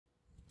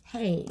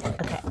Hey,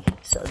 okay,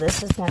 so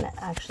this is gonna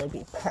actually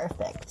be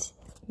perfect.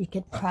 You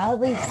could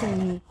probably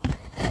see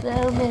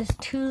little Miss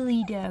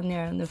Tuli down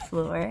there on the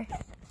floor.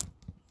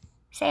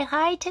 Say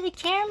hi to the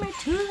camera,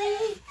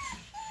 Tuli.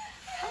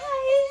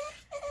 Hi.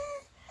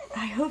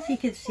 I hope you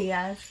can see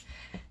us.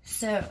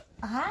 So,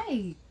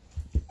 hi.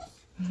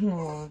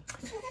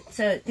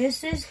 So,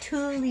 this is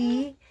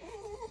Tuli.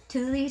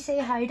 Tuli, say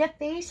hi to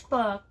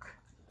Facebook.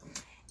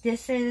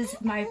 This is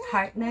my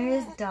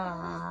partner's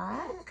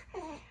dog.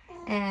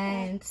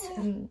 And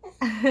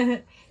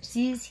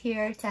she's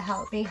here to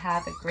help me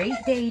have a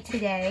great day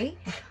today.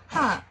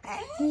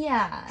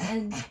 Yeah,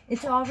 and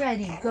it's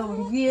already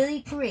going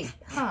really great,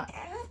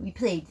 We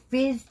played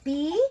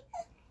frisbee,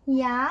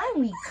 yeah,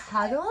 and we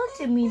cuddled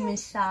and we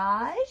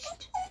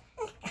massaged.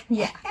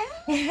 Yeah.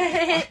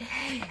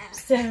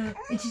 So,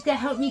 it's just to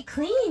help me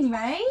clean,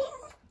 right?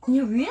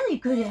 You're really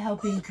good at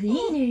helping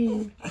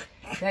cleaning.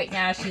 Right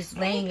now, she's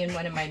laying in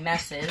one of my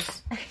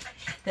messes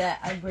that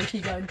I'm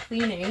working on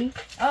cleaning.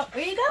 Oh,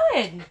 where you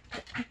going?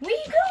 Where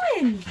you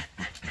going?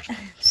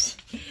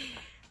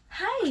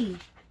 Hi.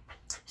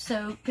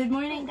 So, good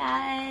morning,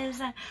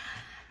 guys.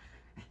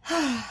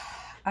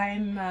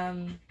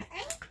 I'm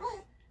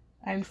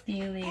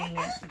feeling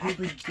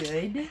really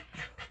good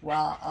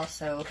while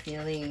also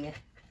feeling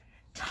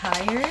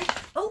tired.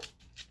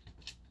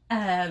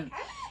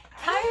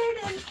 Tired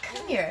and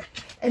come here,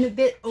 and a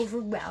bit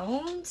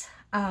overwhelmed.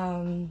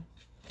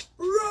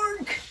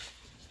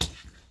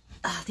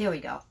 There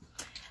we go.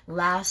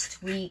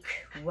 Last week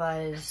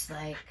was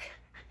like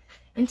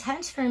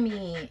intense for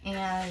me,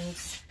 and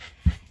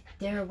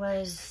I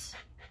was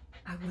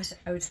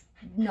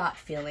not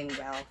feeling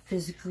well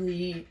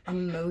physically,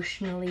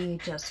 emotionally,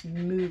 just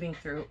moving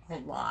through a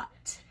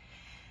lot.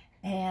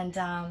 And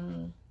I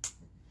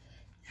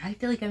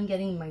feel like I'm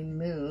getting my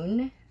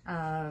moon,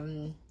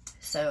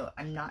 so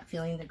I'm not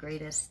feeling the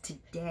greatest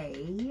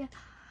today.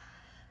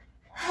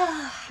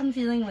 I'm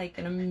feeling like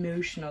an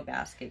emotional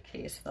basket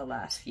case the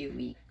last few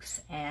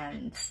weeks,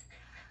 and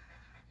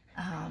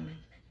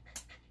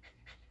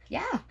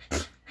yeah,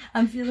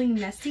 I'm feeling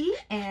messy,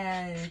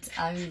 and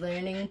I'm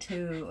learning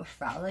to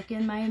frolic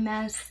in my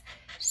mess,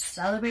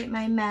 celebrate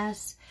my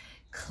mess,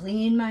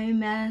 clean my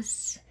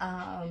mess.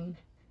 Huh,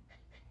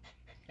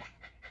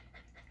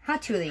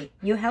 Tuli?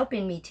 You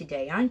helping me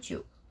today, aren't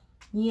you?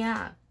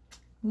 Yeah.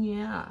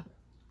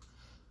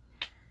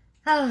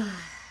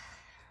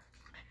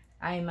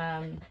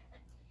 I'm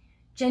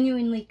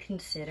genuinely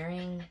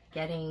considering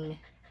getting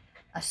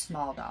a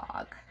small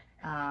dog.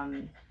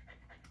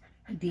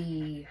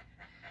 The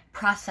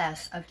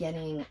process of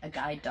getting a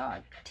guide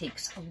dog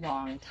takes a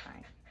long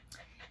time,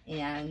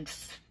 and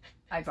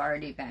I've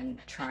already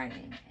been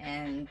trying,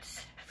 and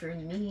for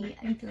me,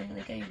 I'm feeling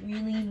like I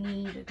really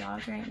need a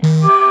dog right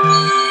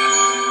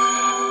now.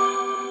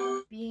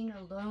 Being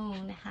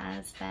alone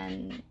has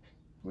been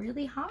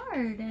really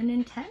hard and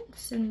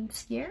intense and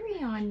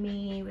scary on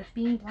me with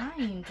being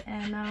blind,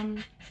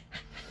 and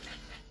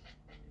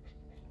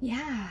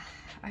yeah,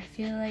 I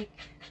feel like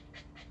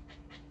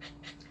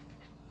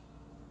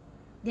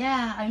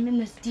I'm in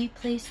this deep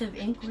place of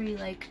inquiry,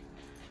 like,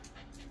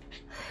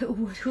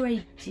 what do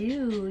I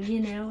do?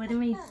 You know, what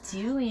am I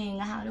doing?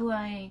 How do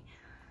I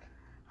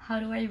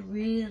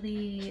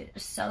really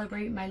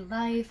celebrate my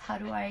life? How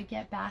do I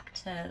get back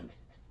to,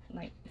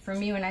 like, for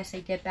me, when I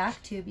say get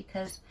back to,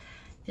 because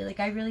I feel like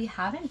I really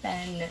haven't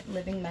been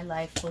living my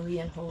life fully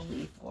and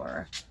wholly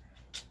for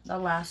the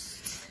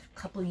last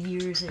couple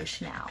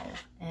years-ish now.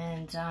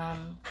 And,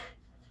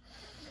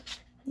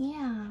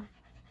 yeah.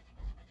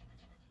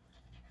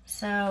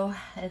 So,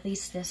 at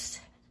least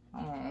this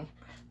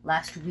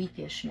last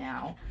week-ish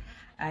now,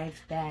 I've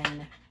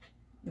been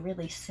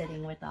really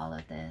sitting with all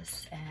of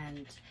this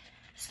and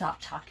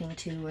stopped talking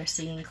to or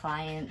seeing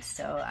clients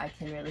so I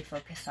can really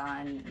focus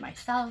on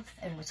myself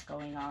and what's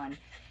going on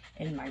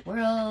in my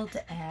world,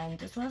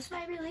 and as well as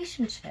my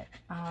relationship.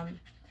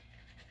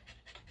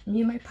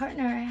 Me and my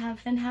partner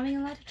have been having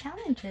a lot of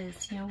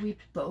challenges. You know, we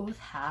both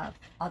have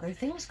other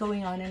things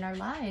going on in our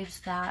lives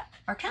that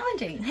are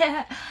challenging.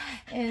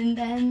 and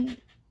then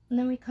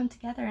we come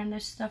together and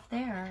there's stuff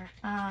there.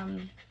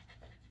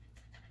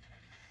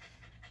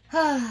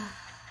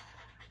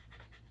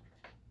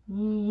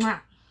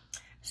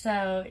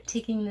 So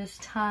taking this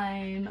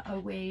time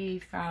away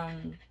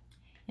from,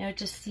 you know,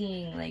 just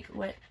seeing like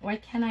what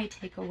can I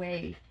take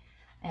away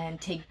and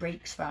take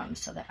breaks from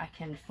so that I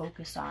can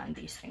focus on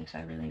these things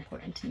that are really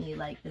important to me,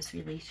 like this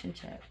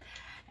relationship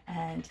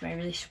and my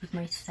relationship with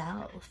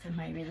myself and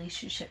my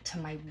relationship to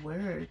my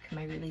work,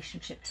 my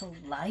relationship to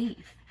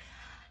life.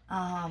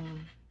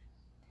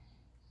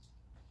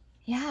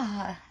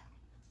 Yeah.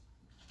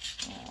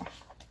 Oh,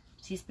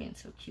 she's being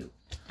so cute.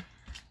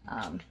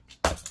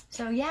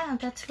 So yeah,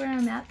 that's where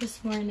I'm at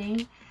this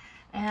morning,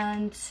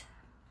 and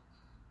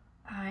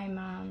I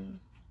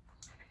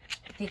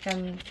think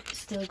I'm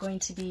still going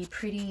to be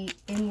pretty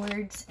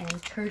inwards and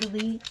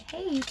turtly.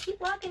 Hey, you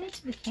keep walking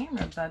into the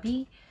camera,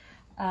 Bubby.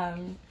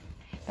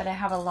 But I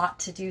have a lot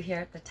to do here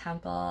at the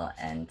temple,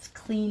 and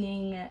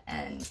cleaning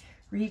and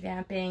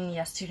revamping.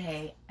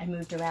 Yesterday I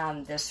moved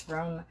around this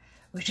room,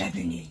 which I've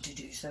been needing to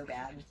do so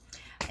bad,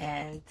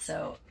 and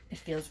so it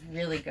feels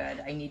really good.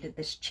 I needed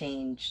this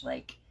change.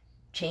 Like,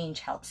 change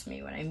helps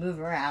me. When I move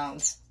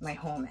around my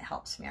home, it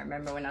helps me. I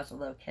remember when I was a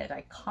little kid,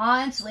 I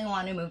constantly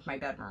wanted to move my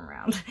bedroom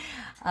around.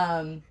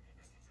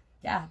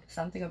 Yeah,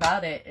 something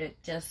about it, it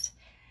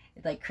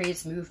like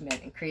creates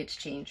movement and creates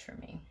change for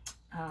me.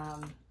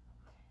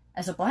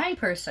 As a blind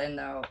person,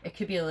 though, it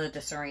could be a little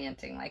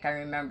disorienting. Like, I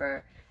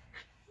remember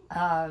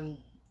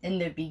in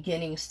the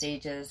beginning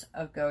stages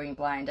of going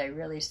blind, I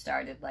really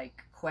started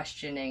like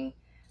questioning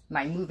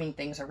my moving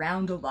things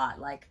around a lot.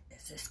 Like,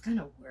 is this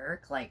gonna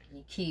work? Like,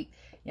 you keep,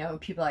 you know,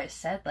 people always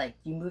said, like,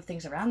 you move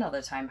things around all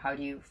the time, how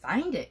do you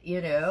find it, you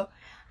know?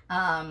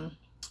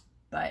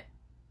 But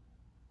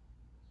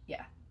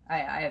yeah,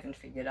 I haven't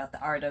figured out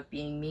the art of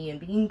being me and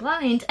being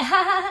blind.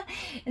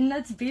 And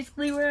that's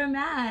basically where I'm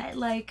at.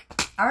 Like,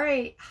 all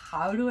right,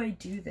 how do I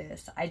do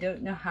this? I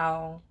don't know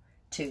how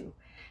to.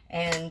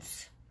 And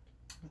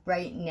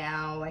right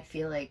now, I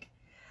feel like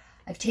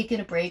I've taken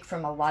a break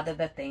from a lot of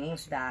the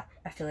things that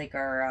I feel like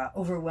are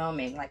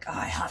overwhelming. Like, oh,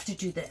 I have to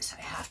do this,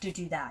 I have to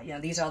do that. You know,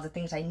 these are all the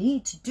things I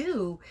need to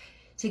do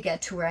to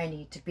get to where I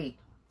need to be.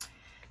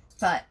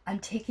 But I'm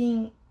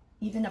taking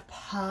even a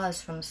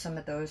pause from some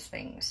of those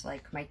things,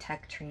 like my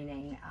tech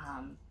training,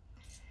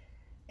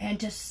 and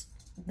just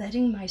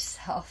letting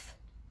myself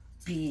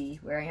be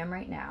where I am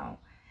right now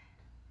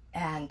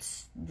and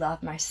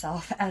love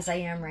myself as I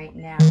am right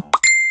now.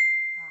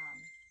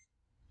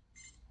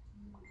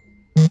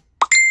 Not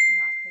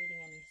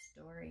creating any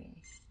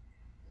story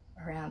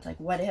around, like,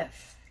 what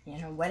if, you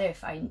know, what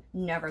if I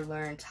never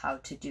learned how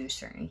to do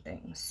certain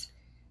things?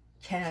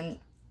 Can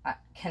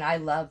I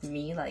love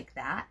me like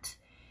that?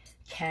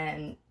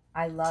 Can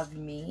I love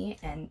me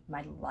and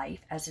my life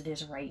as it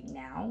is right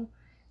now?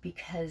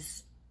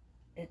 Because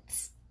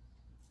it's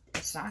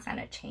not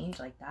gonna change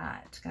like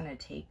that. It's gonna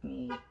take a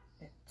lot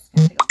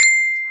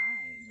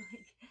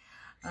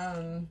of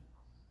time.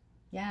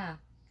 Yeah,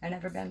 I've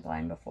never been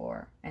blind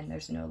before, and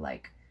there's no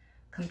like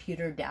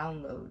computer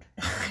download.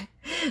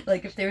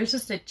 Like, if there was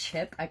just a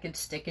chip I could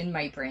stick in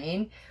my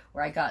brain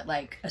where I got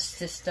like a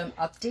system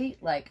update,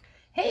 like,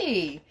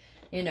 hey,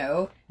 you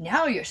know,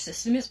 now your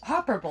system is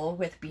operable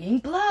with being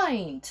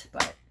blind.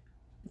 But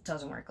it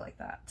doesn't work like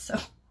that. So,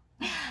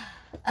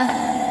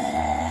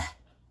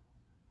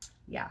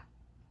 yeah.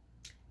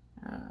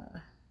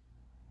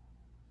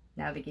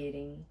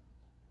 Navigating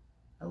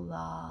a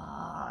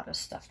lot of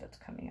stuff that's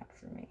coming up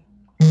for me.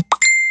 And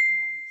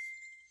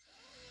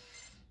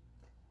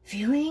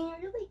feeling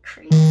really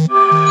crazy.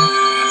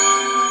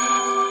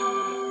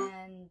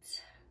 And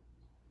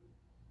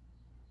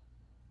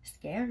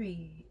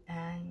scary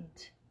and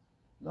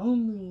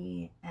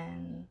lonely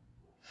and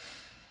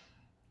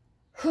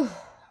a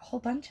whole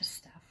bunch of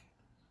stuff.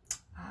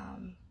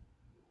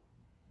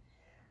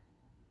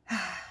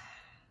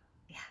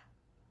 Yeah.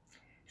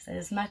 So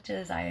as much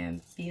as I am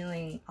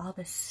feeling all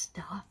this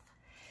stuff,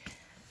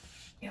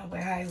 you know,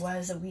 where I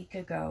was a week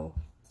ago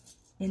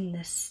in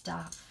this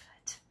stuff,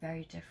 it's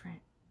very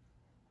different.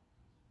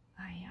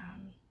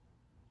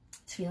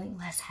 It's feeling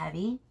less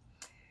heavy.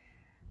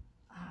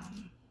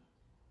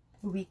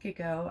 A week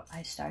ago,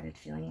 I started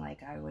feeling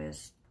like I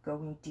was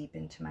going deep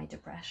into my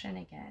depression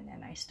again,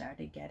 and I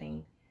started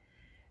getting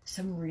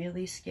some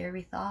really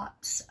scary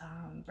thoughts,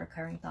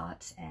 recurring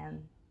thoughts,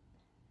 and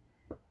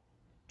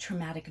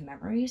traumatic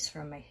memories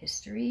from my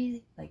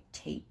history, like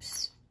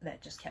tapes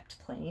that just kept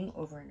playing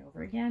over and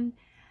over again.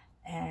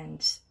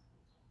 And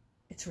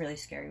it's really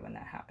scary when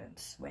that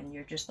happens, when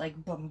you're just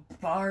like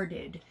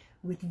bombarded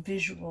with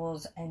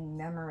visuals and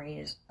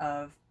memories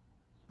of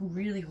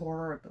really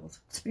horrible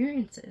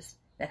experiences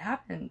that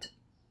happened.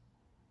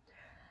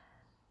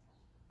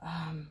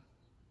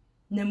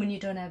 Then when you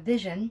don't have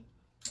vision,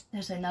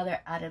 there's another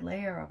added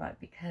layer of it,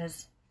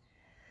 because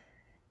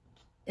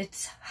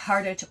it's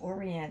harder to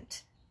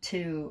orient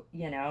to,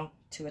 you know,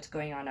 to what's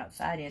going on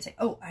outside and say,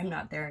 oh, I'm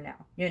not there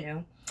now, you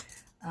know.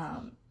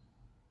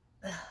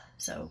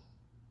 So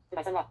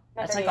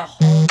that's like a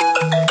whole,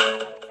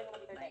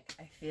 like,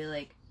 I feel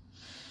like,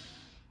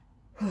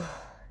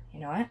 you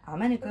know what, I'm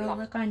gonna go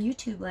look on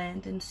YouTube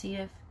land and see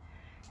if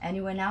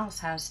anyone else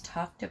has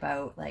talked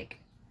about like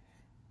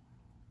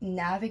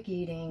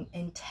navigating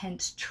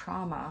intense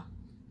trauma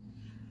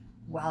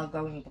while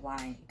going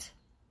blind.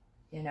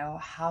 You know,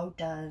 how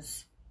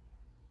does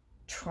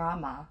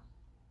trauma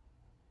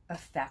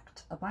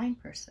affect a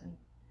blind person?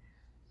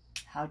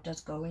 How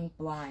does going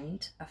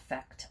blind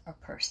affect a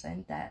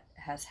person that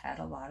has had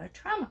a lot of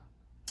trauma?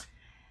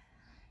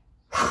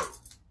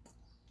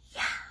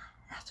 Yeah,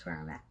 that's where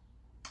I'm at.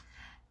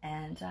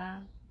 And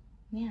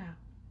yeah,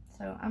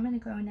 so I'm gonna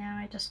go now.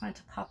 I just wanted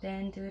to pop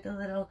in, do a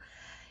little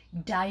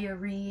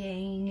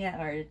diarrheaing,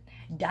 or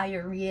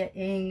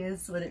diarrhea-ing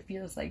is what it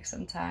feels like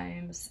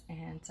sometimes.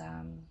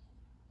 And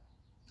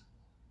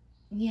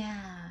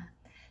yeah,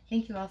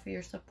 thank you all for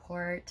your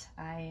support.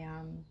 I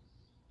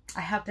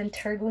have been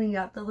turtling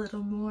up a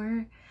little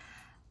more.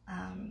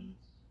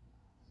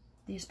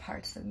 These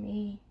parts of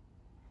me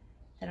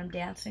that I'm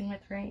dancing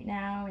with right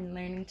now and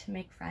learning to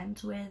make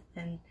friends with,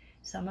 and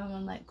some of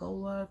them let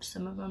go of,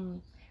 some of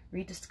them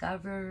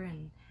rediscover,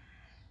 and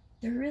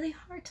they're really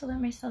hard to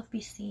let myself be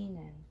seen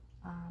in.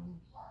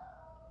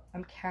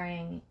 I'm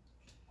carrying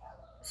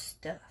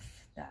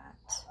stuff that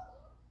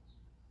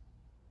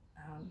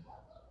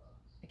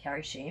I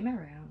carry shame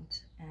around,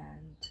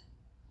 and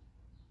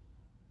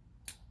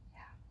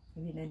yeah, I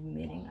mean,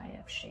 admitting I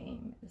have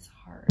shame is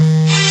hard.